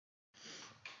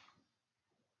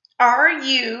Are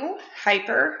you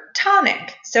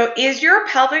hypertonic? So is your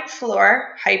pelvic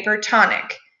floor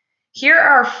hypertonic? Here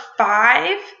are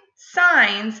 5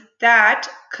 signs that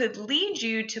could lead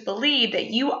you to believe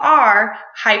that you are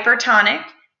hypertonic.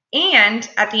 And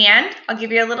at the end, I'll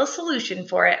give you a little solution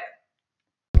for it.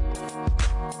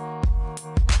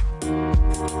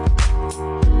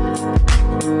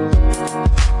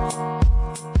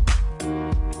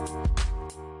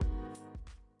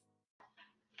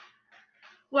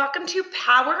 Welcome to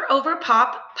Power Over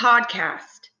Pop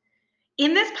podcast.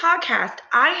 In this podcast,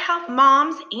 I help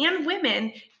moms and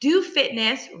women do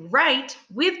fitness right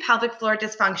with pelvic floor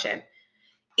dysfunction.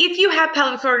 If you have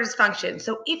pelvic floor dysfunction,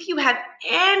 so if you have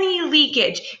any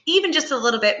leakage, even just a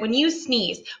little bit when you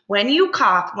sneeze, when you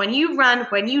cough, when you run,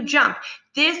 when you jump,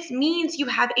 this means you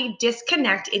have a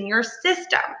disconnect in your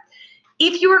system.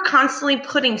 If you are constantly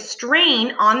putting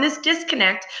strain on this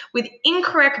disconnect with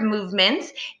incorrect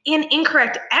movements and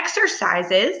incorrect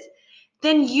exercises,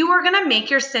 then you are going to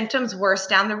make your symptoms worse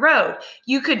down the road.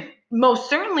 You could most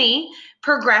certainly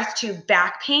progress to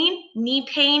back pain, knee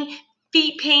pain,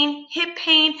 feet pain, hip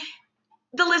pain.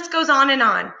 The list goes on and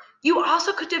on. You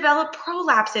also could develop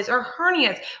prolapses or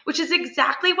hernias, which is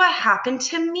exactly what happened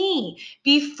to me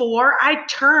before I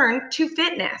turned to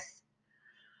fitness.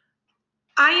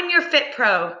 I am your Fit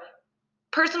Pro,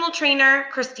 personal trainer,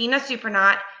 Christina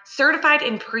Supernaut, certified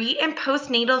in pre and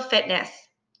postnatal fitness.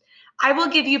 I will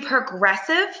give you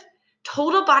progressive,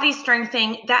 total body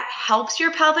strengthening that helps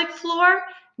your pelvic floor,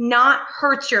 not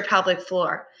hurts your pelvic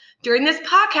floor. During this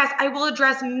podcast, I will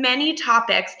address many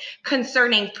topics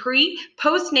concerning pre,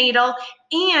 postnatal,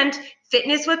 and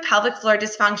fitness with pelvic floor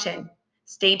dysfunction.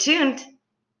 Stay tuned.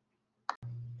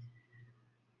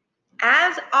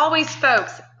 As always,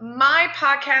 folks, my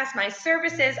podcast, my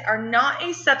services are not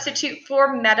a substitute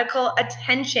for medical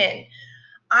attention.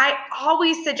 I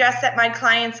always suggest that my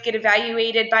clients get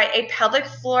evaluated by a pelvic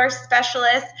floor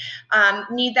specialist,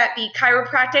 need that be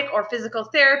chiropractic or physical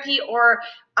therapy or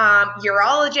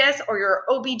urologist or your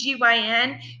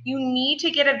OBGYN. You need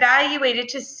to get evaluated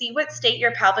to see what state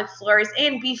your pelvic floor is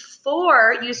in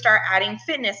before you start adding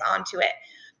fitness onto it.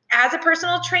 As a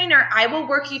personal trainer, I will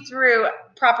work you through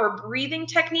proper breathing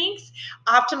techniques,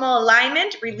 optimal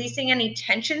alignment, releasing any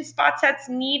tension spots that's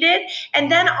needed, and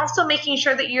then also making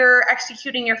sure that you're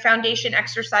executing your foundation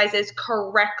exercises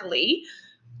correctly.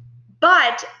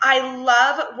 But I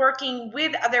love working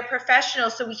with other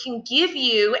professionals so we can give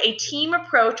you a team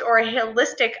approach or a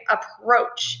holistic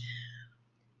approach.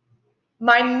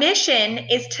 My mission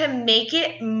is to make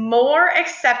it more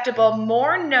acceptable,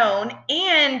 more known,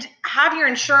 and have your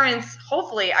insurance,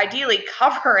 hopefully, ideally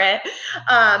cover it,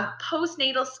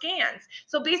 postnatal scans.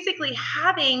 So basically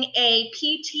having a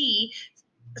PT,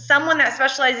 someone that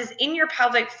specializes in your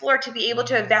pelvic floor to be able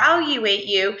to evaluate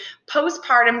you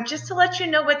postpartum just to let you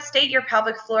know what state your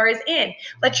pelvic floor is in,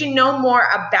 let you know more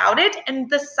about it and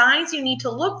the signs you need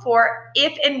to look for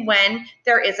if and when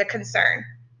there is a concern.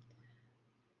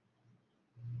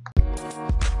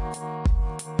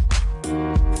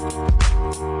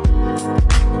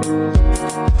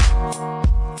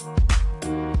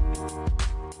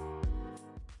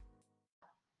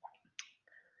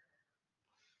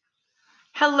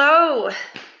 Hello,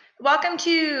 welcome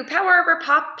to Power Over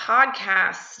Pop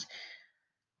podcast.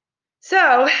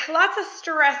 So lots of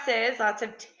stresses, lots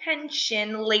of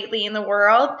tension lately in the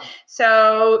world.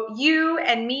 So you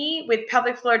and me with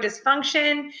pelvic floor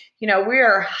dysfunction, we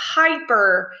are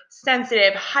hyper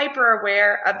sensitive, hyper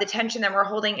aware of the tension that we're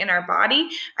holding in our body.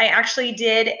 I actually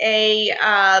did a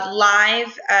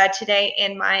live today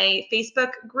in my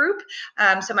Facebook group.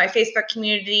 So my Facebook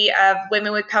community of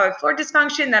women with pelvic floor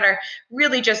dysfunction that are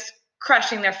really just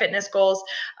crushing their fitness goals.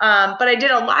 But I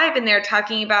did a live in there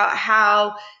talking about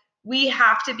how we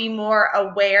have to be more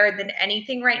aware than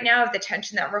anything right now of the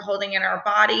tension that we're holding in our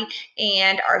body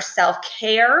and our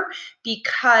self-care,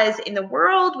 because in the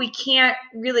world, we can't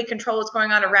really control what's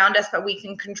going on around us, but we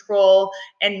can control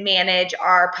and manage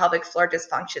our pelvic floor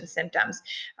dysfunction symptoms.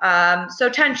 So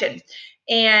tension.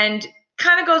 And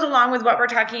kind of goes along with what we're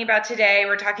talking about today.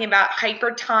 We're talking about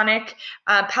hypertonic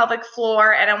pelvic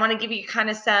floor, and I want to give you kind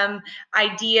of some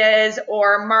ideas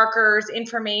or markers,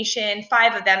 information,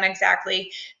 5 of them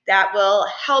exactly, that will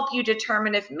help you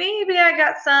determine if maybe I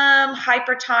got some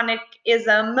hypertonicism.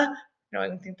 I don't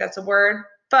even think that's a word,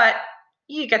 but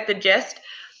you get the gist.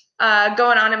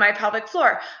 Going on in my pelvic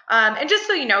floor. And just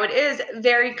so you know, it is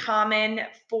very common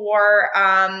for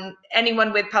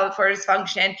anyone with pelvic floor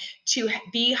dysfunction to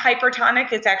be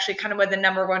hypertonic. It's actually kind of one of the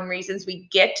number 1 reasons we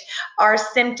get our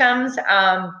symptoms.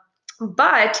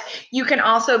 But you can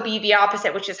also be the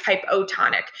opposite, which is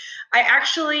hypotonic. I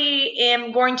actually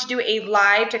am going to do a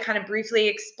live to kind of briefly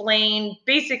explain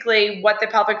basically what the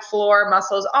pelvic floor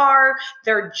muscles are,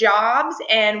 their jobs,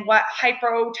 and what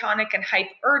hypertonic and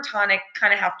hypertonic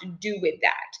kind of have to do with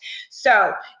that.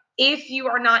 So if you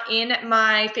are not in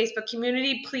my Facebook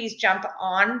community, please jump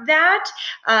on that.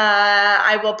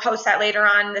 I will post that later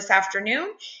on this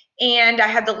afternoon. And I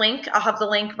have the link. I'll have the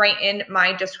link right in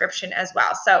my description as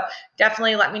well. So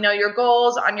definitely let me know your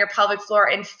goals on your pelvic floor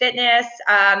and fitness.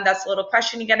 That's a little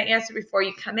question you got to answer before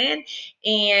you come in.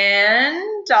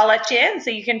 And I'll let you in so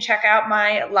you can check out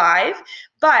my live.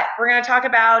 But we're going to talk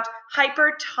about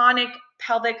hypertonic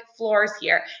pelvic floors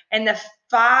here and the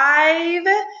 5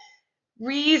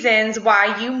 reasons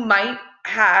why you might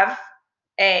have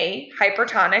a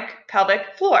hypertonic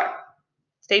pelvic floor.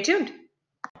 Stay tuned.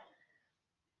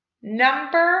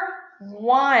 Number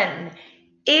 1,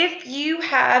 if you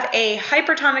have a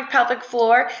hypertonic pelvic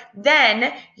floor,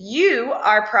 then you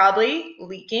are probably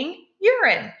leaking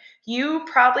urine. You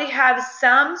probably have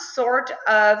some sort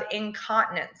of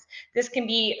incontinence. This can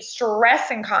be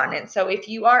stress incontinence. So if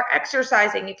you are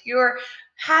exercising, if you're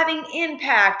having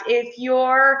impact, if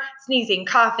you're sneezing,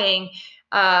 coughing,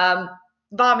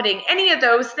 vomiting, any of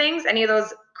those things, any of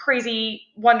those crazy,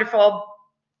 wonderful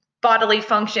bodily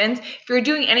functions, if you're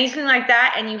doing anything like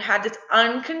that and you have this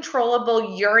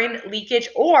uncontrollable urine leakage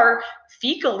or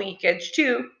fecal leakage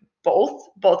too,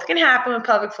 both can happen with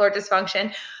pelvic floor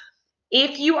dysfunction.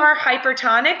 If you are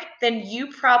hypertonic, then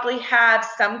you probably have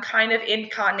some kind of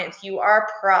incontinence. You are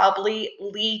probably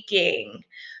leaking,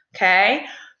 okay?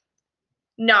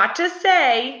 Not to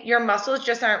say your muscles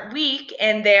just aren't weak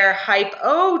and they're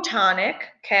hypotonic,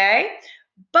 okay?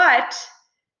 But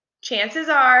chances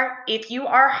are, if you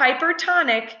are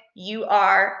hypertonic, you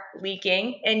are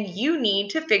leaking and you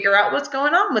need to figure out what's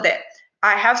going on with it.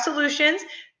 I have solutions.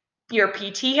 Your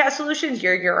PT has solutions.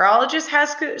 Your urologist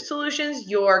has solutions.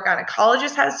 Your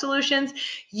gynecologist has solutions.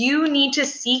 You need to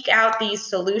seek out these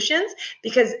solutions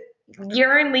because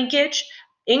urine leakage,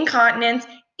 incontinence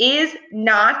is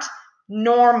not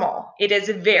normal. It is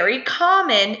very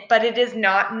common, but it is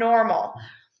not normal.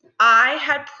 I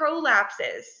had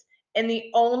prolapses. And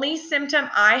the only symptom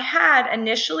I had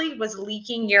initially was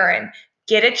leaking urine.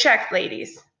 Get it checked,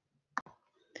 ladies.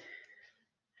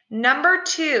 Number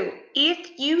 2,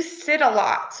 if you sit a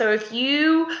lot, so if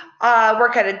you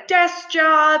work at a desk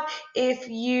job, if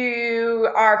you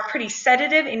are pretty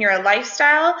sedative in your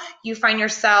lifestyle, you find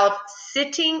yourself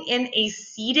sitting in a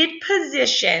seated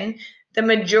position the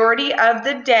majority of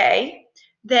the day,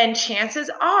 then chances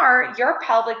are your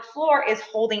pelvic floor is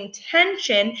holding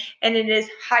tension and it is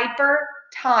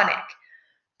hypertonic.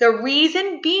 The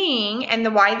reason being,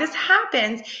 and why this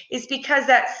happens, is because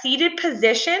that seated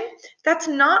position, that's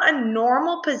not a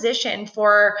normal position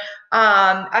for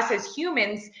us as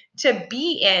humans to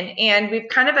be in. And we've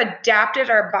kind of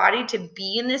adapted our body to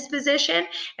be in this position.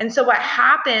 And so what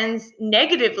happens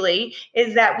negatively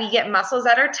is that we get muscles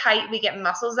that are tight, we get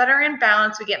muscles that are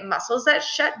imbalanced, we get muscles that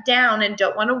shut down and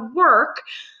don't want to work.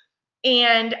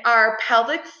 And our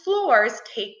pelvic floors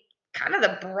take kind of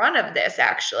the brunt of this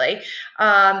actually.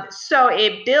 So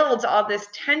it builds all this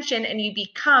tension and you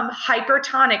become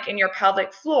hypertonic in your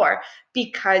pelvic floor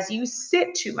because you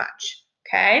sit too much.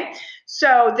 Okay.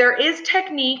 So there is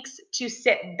techniques to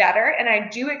sit better. And I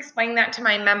do explain that to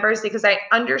my members because I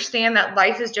understand that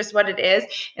life is just what it is.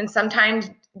 And sometimes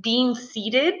being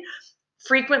seated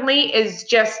frequently is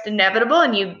just inevitable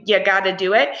and you got to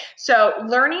do it. So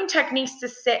learning techniques to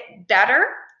sit better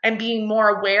and being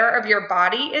more aware of your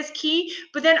body is key,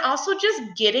 but then also just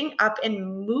getting up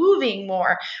and moving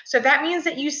more. So that means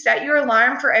that you set your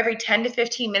alarm for every 10 to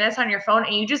 15 minutes on your phone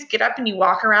and you just get up and you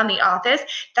walk around the office.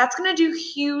 That's going to do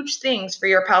huge things for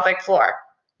your pelvic floor.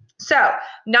 So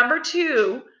number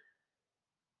 2,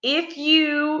 if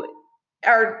you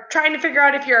are trying to figure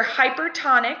out if you're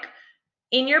hypertonic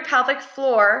in your pelvic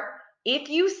floor, if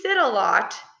you sit a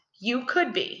lot, you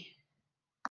could be.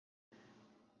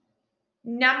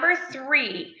 Number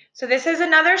 3, so this is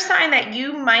another sign that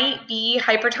you might be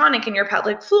hypertonic in your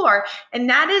pelvic floor, and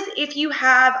that is if you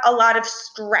have a lot of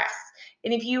stress.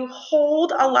 And if you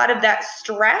hold a lot of that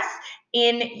stress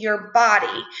in your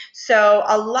body. So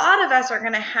a lot of us are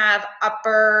going to have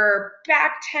upper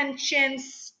back tension,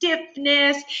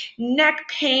 stiffness, neck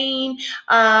pain.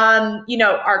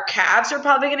 Our calves are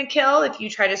probably going to kill if you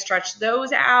try to stretch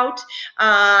those out.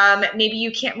 Maybe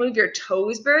you can't move your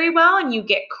toes very well and you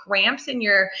get cramps in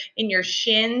your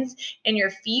shins and your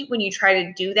feet when you try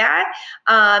to do that.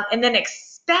 And then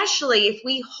especially if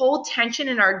we hold tension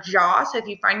in our jaw. So if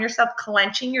you find yourself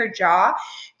clenching your jaw,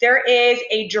 there is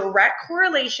a direct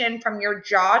correlation from your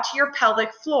jaw to your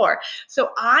pelvic floor.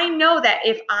 So I know that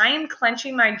if I am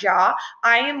clenching my jaw,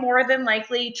 I am more than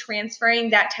likely transferring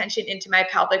that tension into my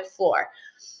pelvic floor.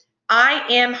 I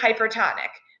am hypertonic.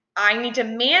 I need to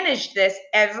manage this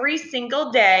every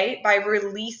single day by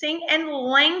releasing and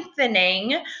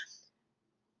lengthening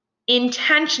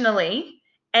intentionally,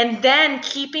 and then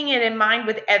keeping it in mind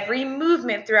with every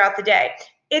movement throughout the day.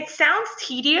 It sounds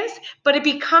tedious, but it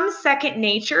becomes second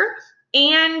nature,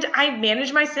 and I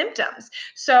manage my symptoms.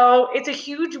 So it's a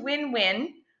huge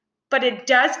win-win, but it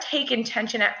does take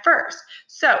intention at first.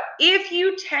 So if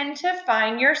you tend to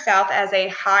find yourself as a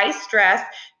high stress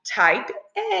type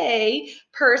A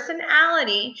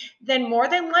personality, then more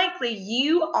than likely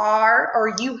you are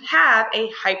or you have a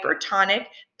hypertonic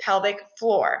pelvic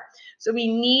floor. So we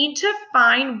need to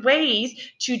find ways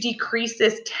to decrease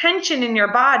this tension in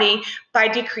your body by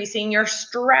decreasing your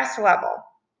stress level.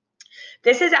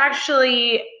 This is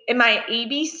actually in my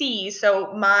ABCs,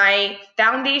 so my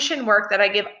foundation work that I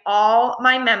give all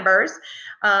my members,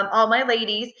 all my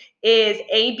ladies, is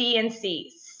A, B, and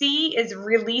C. C is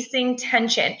releasing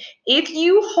tension. If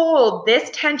you hold this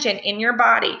tension in your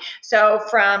body, so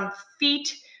from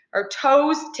feet or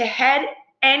toes to head,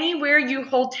 anywhere you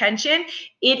hold tension,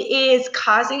 it is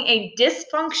causing a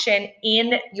dysfunction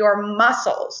in your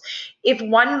muscles. If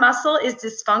one muscle is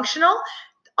dysfunctional,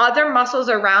 other muscles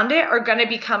around it are going to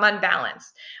become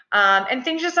unbalanced. And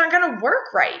things just aren't going to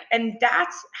work right. And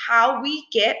that's how we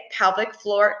get pelvic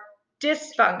floor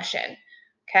dysfunction.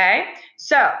 Okay.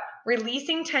 So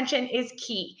releasing tension is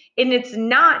key. And it's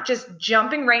not just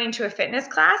jumping right into a fitness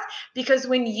class, because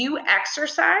when you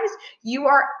exercise, you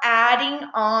are adding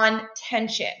on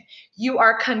tension. You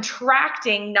are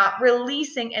contracting, not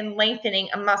releasing and lengthening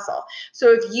a muscle.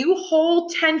 So if you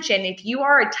hold tension, if you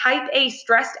are a type A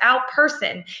stressed out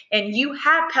person and you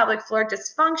have pelvic floor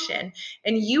dysfunction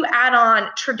and you add on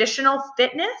traditional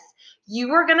fitness,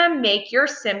 you are going to make your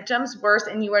symptoms worse,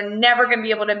 and you are never going to be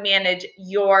able to manage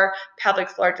your pelvic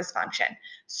floor dysfunction.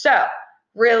 So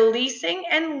releasing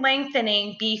and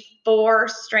lengthening before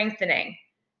strengthening.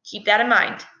 Keep that in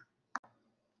mind.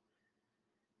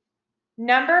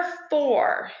 Number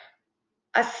 4,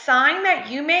 a sign that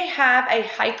you may have a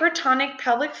hypertonic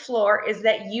pelvic floor is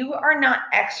that you are not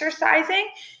exercising,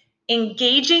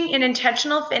 engaging in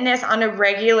intentional fitness on a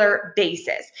regular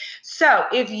basis. So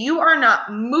if you are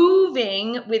not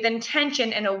moving with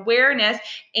intention and awareness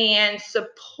and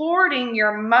supporting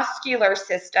your muscular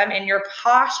system and your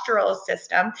postural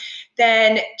system,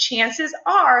 then chances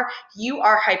are you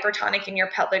are hypertonic in your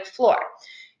pelvic floor.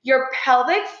 Your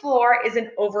pelvic floor is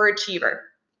an overachiever.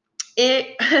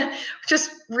 It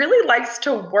just really likes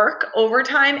to work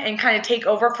overtime and kind of take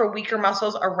over for weaker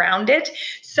muscles around it.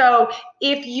 So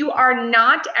if you are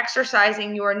not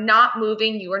exercising, you are not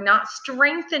moving, you are not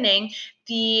strengthening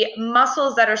the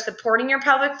muscles that are supporting your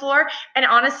pelvic floor, and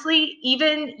honestly,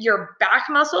 even your back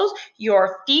muscles,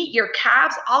 your feet, your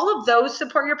calves, all of those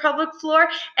support your pelvic floor.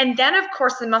 And then, of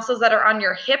course, the muscles that are on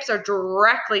your hips are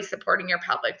directly supporting your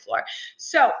pelvic floor.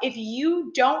 So if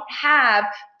you don't have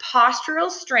postural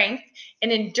strength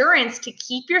and endurance to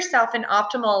keep yourself in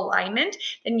optimal alignment,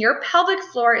 then your pelvic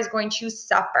floor is going to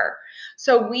suffer.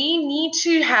 So we need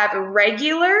to have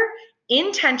regular,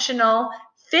 intentional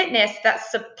fitness that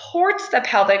supports the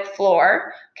pelvic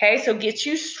floor, okay? So gets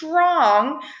you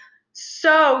strong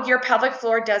so your pelvic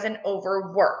floor doesn't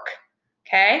overwork,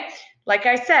 okay? Like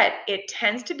I said, it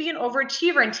tends to be an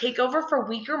overachiever and take over for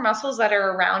weaker muscles that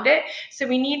are around it. So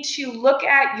we need to look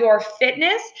at your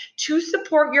fitness to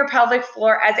support your pelvic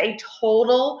floor as a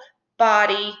total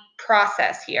body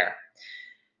process here.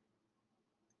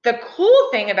 The cool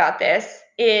thing about this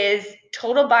is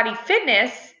total body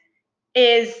fitness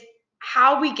is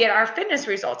how we get our fitness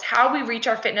results, how we reach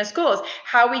our fitness goals,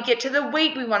 how we get to the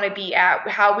weight we want to be at,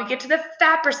 how we get to the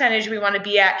fat percentage we want to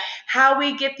be at, how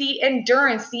we get the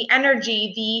endurance, the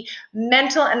energy, the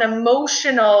mental and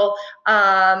emotional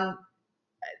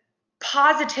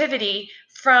positivity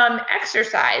from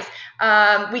exercise.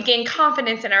 We gain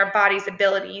confidence in our body's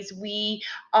abilities. We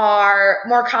are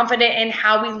more confident in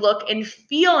how we look and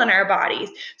feel in our bodies.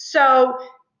 So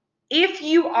if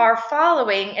you are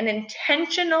following an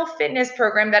intentional fitness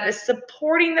program that is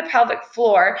supporting the pelvic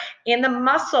floor and the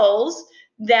muscles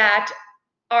that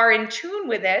are in tune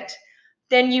with it,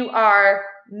 then you are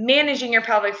managing your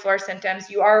pelvic floor symptoms,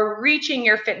 you are reaching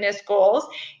your fitness goals,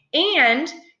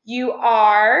 and you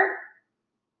are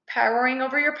powering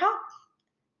over your pop,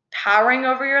 powering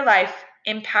over your life,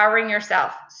 empowering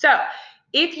yourself. So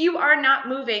If you are not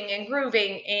moving and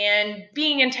grooving and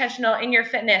being intentional in your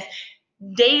fitness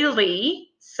daily,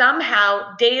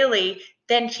 somehow daily,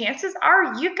 then chances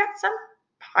are you've got some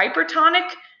hypertonic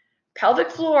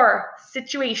pelvic floor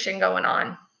situation going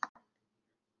on.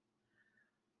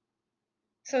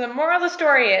 So the moral of the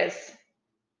story is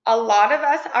a lot of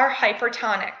us are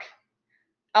hypertonic.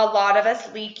 A lot of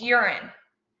us leak urine.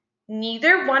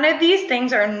 Neither one of these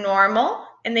things are normal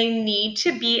and they need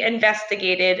to be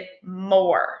investigated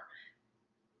more.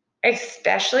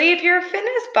 Especially if you're a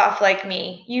fitness buff like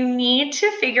me, you need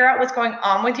to figure out what's going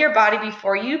on with your body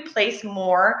before you place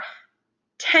more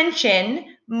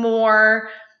tension, more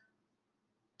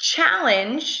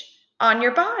challenge on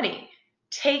your body.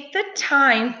 Take the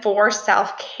time for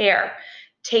self-care.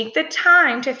 Take the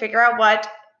time to figure out what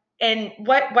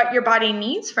your body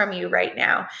needs from you right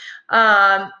now.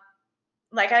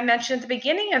 Like I mentioned at the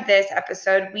beginning of this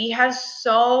episode, we have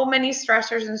so many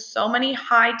stressors and so many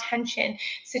high tension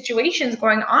situations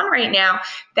going on right now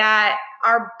that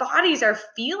our bodies are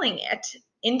feeling it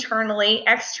internally,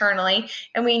 externally,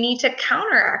 and we need to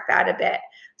counteract that a bit.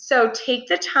 So take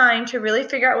the time to really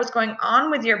figure out what's going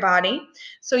on with your body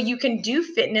so you can do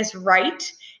fitness right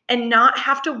and not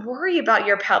have to worry about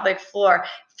your pelvic floor.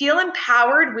 Feel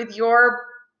empowered with your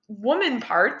woman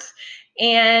parts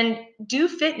and do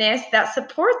fitness that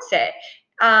supports it.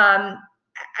 I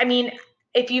mean,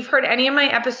 if you've heard any of my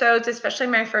episodes, especially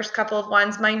my first couple of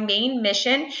ones, my main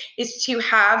mission is to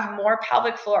have more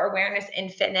pelvic floor awareness in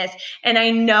fitness. And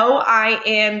I know I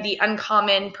am the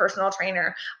uncommon personal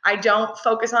trainer. I don't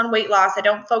focus on weight loss. I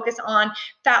don't focus on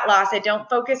fat loss. I don't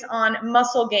focus on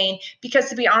muscle gain because,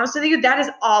 to be honest with you, that is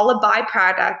all a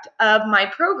byproduct of my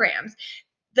programs.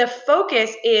 The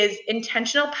focus is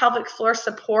intentional pelvic floor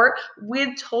support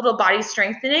with total body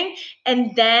strengthening.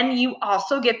 And then you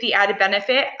also get the added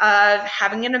benefit of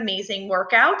having an amazing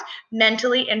workout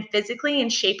mentally and physically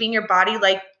and shaping your body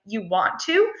like you want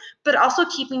to, but also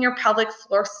keeping your pelvic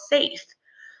floor safe.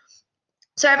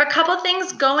 So I have a couple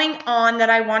things going on that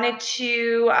I wanted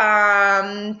to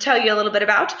tell you a little bit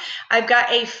about. I've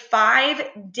got a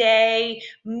 5-day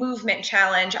movement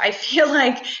challenge. I feel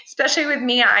like, especially with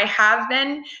me, I have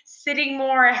been sitting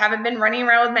more. I haven't been running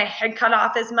around with my head cut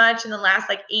off as much in the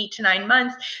last 8 to 9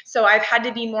 months. So I've had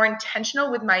to be more intentional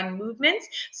with my movements.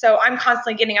 So I'm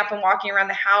constantly getting up and walking around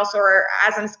the house, or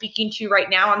as I'm speaking to you right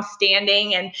now, I'm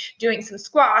standing and doing some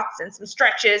squats and some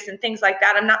stretches and things like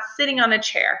that. I'm not sitting on a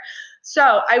chair.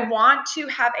 So I want to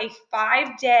have a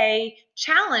 5-day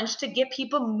challenge to get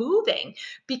people moving,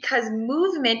 because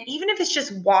movement, even if it's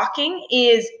just walking,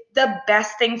 is the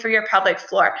best thing for your pelvic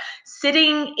floor.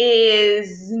 Sitting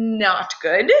is not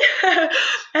good.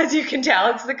 As you can tell,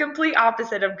 it's the complete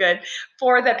opposite of good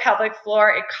for the pelvic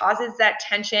floor. It causes that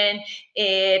tension.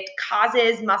 It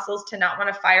causes muscles to not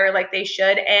want to fire like they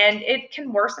should, and it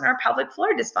can worsen our pelvic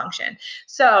floor dysfunction.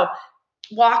 So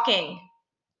walking,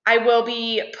 I will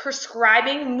be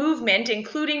prescribing movement,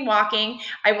 including walking.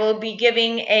 I will be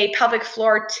giving a pelvic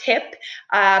floor tip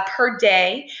per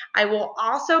day. I will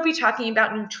also be talking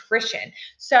about nutrition.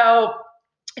 So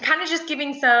kind of just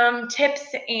giving some tips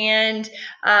and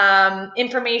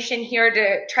information here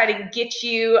to try to get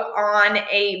you on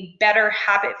a better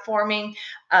habit forming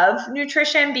of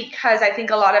nutrition, because I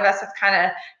think a lot of us have kind of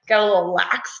got a little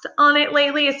laxed on it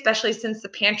lately, especially since the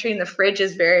pantry and the fridge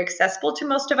is very accessible to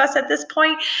most of us at this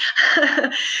point.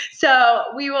 So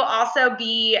we will also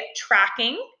be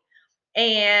tracking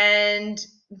and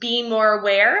being more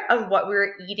aware of what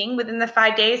we're eating within the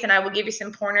 5 days. And I will give you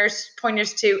some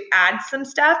pointers to add some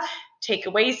stuff, take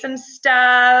away some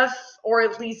stuff, or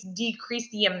at least decrease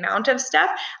the amount of stuff.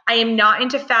 I am not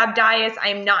into fad diets. I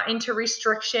am not into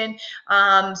restriction.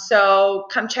 So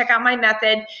come check out my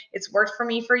method. It's worked for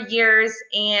me for years,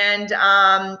 and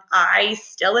I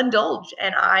still indulge,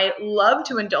 and I love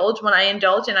to indulge when I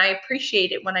indulge, and I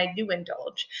appreciate it when I do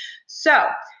indulge. So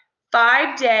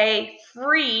 5-day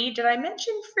free, did I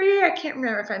mention free? I can't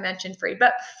remember if I mentioned free,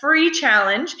 but free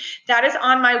challenge. That is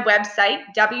on my website,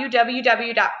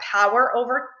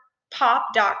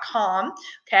 www.poweroverpop.com.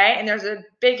 Okay. And there's a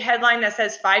big headline that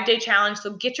says 5-day challenge.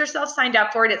 So get yourself signed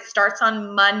up for it. It starts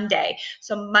on Monday.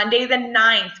 So Monday the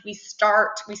 9th, we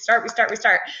start.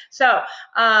 So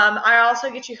I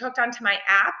also get you hooked onto my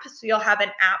app. So you'll have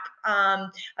an app,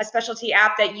 a specialty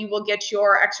app that you will get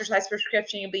your exercise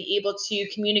prescription. You'll be able to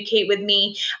communicate with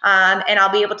me, and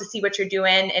I'll be able to see what you're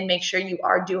doing and make sure you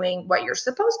are doing what you're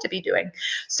supposed to be doing.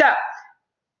 So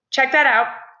check that out.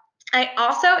 I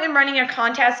also am running a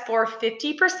contest for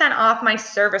 50% off my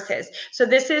services. So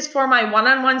this is for my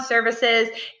one-on-one services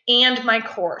and my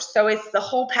course. So it's the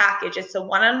whole package. It's the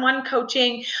one-on-one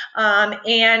coaching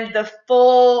and the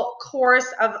full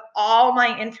course of all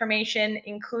my information,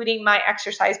 including my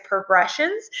exercise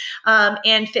progressions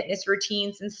and fitness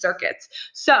routines and circuits.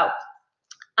 So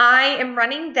I am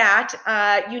running that.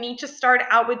 You need to start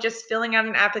out with just filling out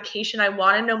an application. I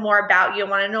want to know more about you. I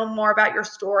want to know more about your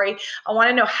story. I want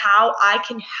to know how I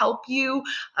can help you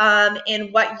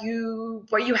and what you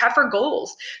have for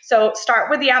goals. So start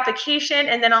with the application,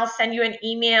 and then I'll send you an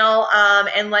email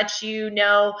and let you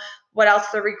know what else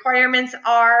the requirements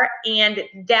are. And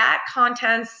that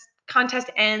contest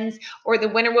ends, or the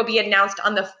winner will be announced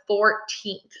on the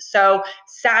 14th. So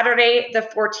Saturday the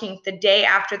 14th, the day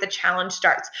after the challenge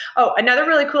starts. Oh, another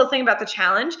really cool thing about the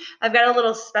challenge, I've got a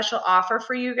little special offer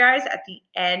for you guys at the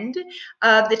end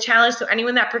of the challenge. So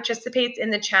anyone that participates in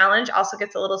the challenge also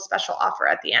gets a little special offer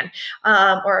at the end,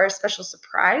 or a special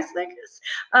surprise, I guess.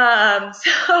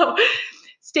 So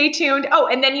stay tuned. Oh,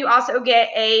 and then you also get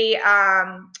a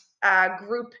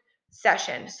group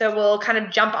session. So we'll kind of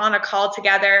jump on a call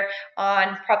together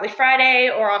on probably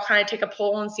Friday, or I'll kind of take a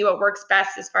poll and see what works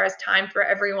best as far as time for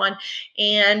everyone.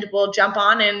 And we'll jump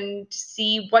on and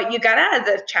see what you got out of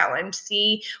the challenge,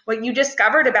 see what you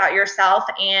discovered about yourself,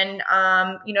 and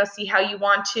see how you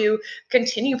want to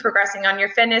continue progressing on your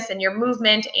fitness and your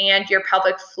movement and your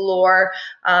pelvic floor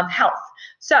health.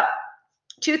 So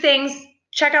 2 things.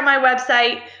 Check out my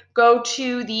website, go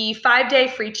to the 5-day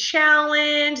free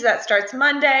challenge that starts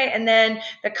Monday, and then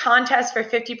the contest for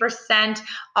 50%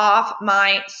 off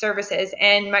my services.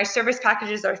 And my service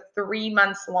packages are 3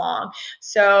 months long.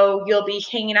 So you'll be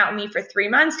hanging out with me for 3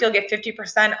 months. You'll get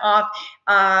 50% off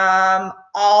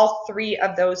all 3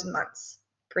 of those months.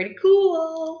 Pretty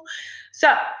cool.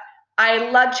 So I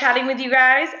love chatting with you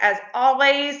guys as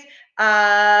always.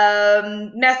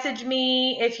 Message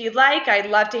me if you'd like. I'd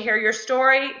love to hear your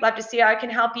story, love to see how I can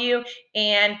help you,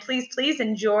 and please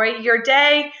enjoy your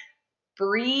day.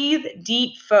 Breathe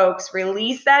deep, folks.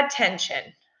 Release that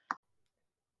tension.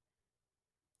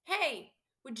 Hey,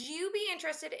 would you be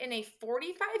interested in a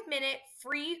 45-minute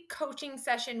free coaching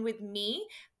session with me,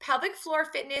 pelvic floor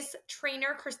fitness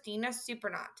trainer Christina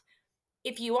Supernaut?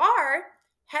 If you are,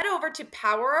 head over to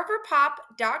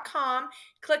poweroverpop.com,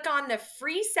 click on the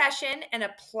free session, and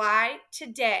apply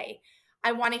today.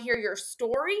 I want to hear your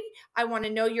story. I want to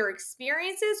know your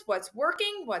experiences, what's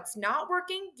working, what's not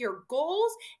working, your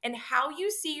goals, and how you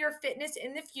see your fitness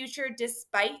in the future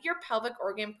despite your pelvic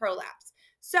organ prolapse.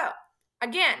 So,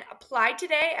 again, apply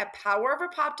today at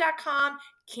poweroverpop.com.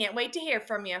 Can't wait to hear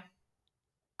from you.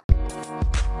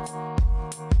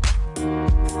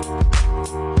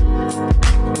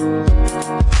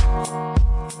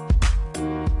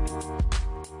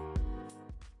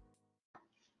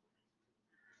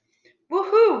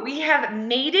 Woohoo! We have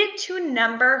made it to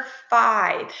number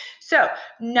 5. So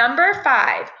number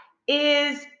 5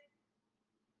 is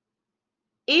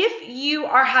if you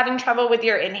are having trouble with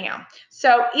your inhale.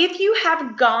 So if you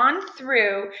have gone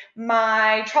through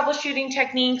my troubleshooting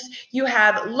techniques, you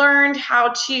have learned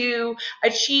how to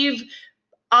achieve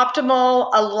optimal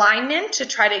alignment to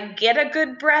try to get a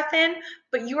good breath in,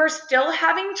 but you are still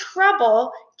having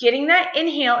trouble getting that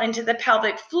inhale into the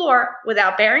pelvic floor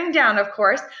without bearing down, of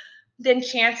course, then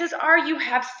chances are you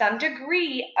have some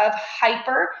degree of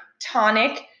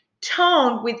hypertonic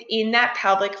tone within that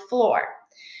pelvic floor.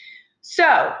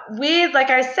 So with, like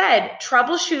I said,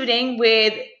 troubleshooting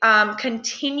with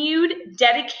continued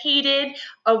dedicated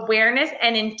awareness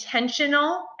and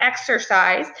intentional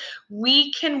exercise,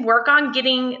 we can work on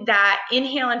getting that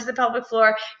inhale into the pelvic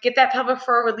floor, get that pelvic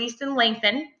floor released and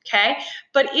lengthened, okay?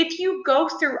 But if you go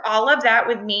through all of that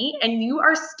with me and you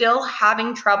are still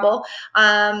having trouble,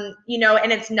 and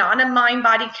it's not a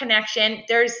mind-body connection,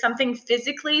 there's something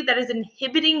physically that is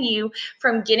inhibiting you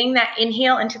from getting that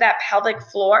inhale into that pelvic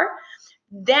floor,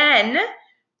 then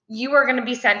you are going to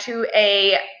be sent to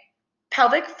a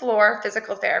pelvic floor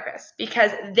physical therapist,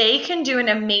 because they can do an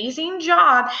amazing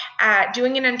job at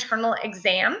doing an internal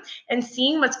exam and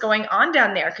seeing what's going on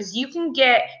down there, because you can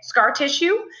get scar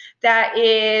tissue that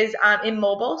is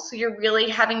immobile, so you're really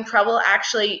having trouble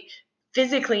actually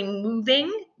physically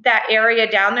moving that area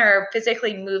down there, or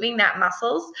physically moving that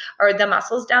muscles or the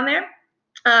muscles down there.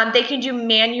 They can do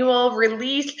manual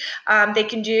release. They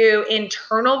can do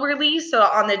internal release. So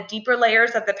on the deeper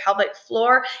layers of the pelvic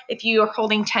floor, if you are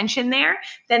holding tension there,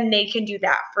 then they can do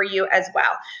that for you as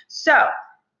well. So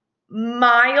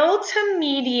mild to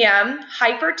medium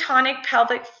hypertonic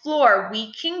pelvic floor,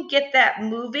 we can get that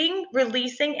moving,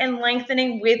 releasing, and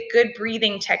lengthening with good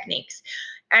breathing techniques.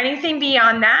 Anything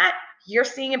beyond that, you're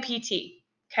seeing a PT,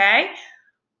 okay?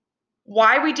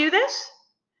 Why we do this?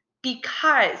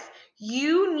 Because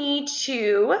you need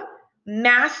to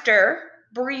master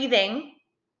breathing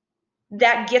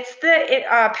that gets the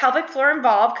pelvic floor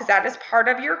involved, because that is part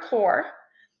of your core,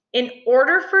 in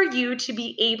order for you to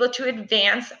be able to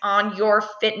advance on your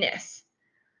fitness.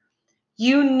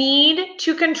 You need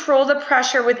to control the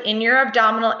pressure within your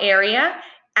abdominal area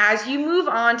as you move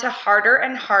on to harder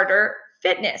and harder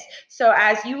fitness. So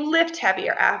as you lift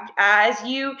heavier, as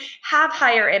you have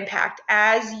higher impact,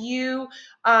 as you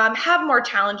have more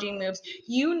challenging moves,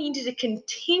 you need to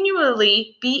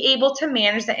continually be able to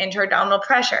manage the intra-abdominal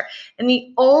pressure. And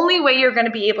the only way you're going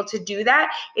to be able to do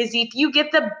that is if you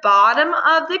get the bottom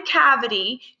of the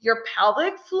cavity, your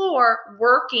pelvic floor,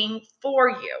 working for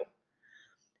you.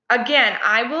 Again,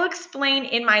 I will explain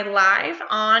in my live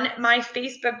on my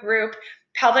Facebook group,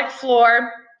 Pelvic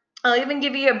Floor. I'll even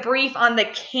give you a brief on the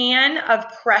can of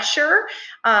pressure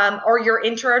or your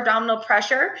intra-abdominal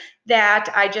pressure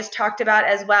that I just talked about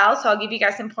as well. So I'll give you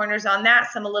guys some pointers on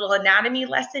that, some little anatomy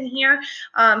lesson here.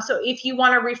 So if you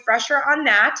want a refresher on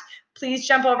that, please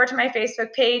jump over to my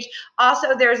Facebook page.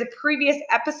 Also, there's a previous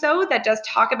episode that does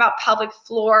talk about pelvic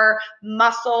floor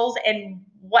muscles and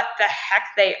what the heck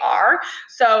they are.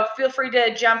 So feel free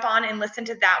to jump on and listen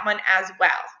to that one as well.